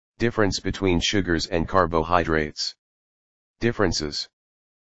Difference between sugars and carbohydrates. Differences.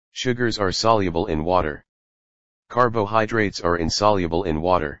 Sugars are soluble in water. Carbohydrates are insoluble in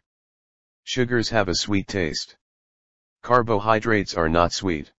water. Sugars have a sweet taste. Carbohydrates are not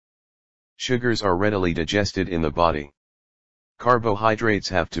sweet. Sugars are readily digested in the body. Carbohydrates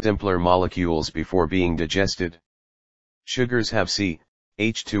have two simpler molecules before being digested. Sugars have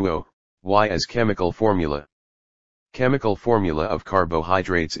CH2O, Y as chemical formula. Chemical formula of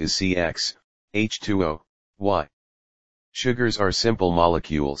carbohydrates is CX, H2O, Sugars are simple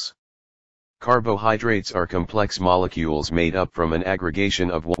molecules. Carbohydrates are complex molecules made up from an aggregation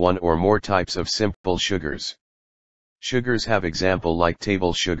of one or more types of simple sugars. Sugars have example like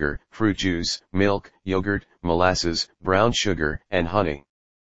table sugar, fruit juice, milk, yogurt, molasses, brown sugar, and honey.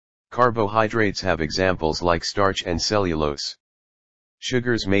 Carbohydrates have examples like starch and cellulose.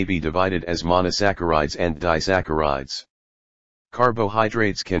 Sugars may be divided as monosaccharides and disaccharides.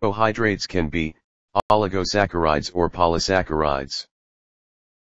 Carbohydrates can be oligosaccharides or polysaccharides.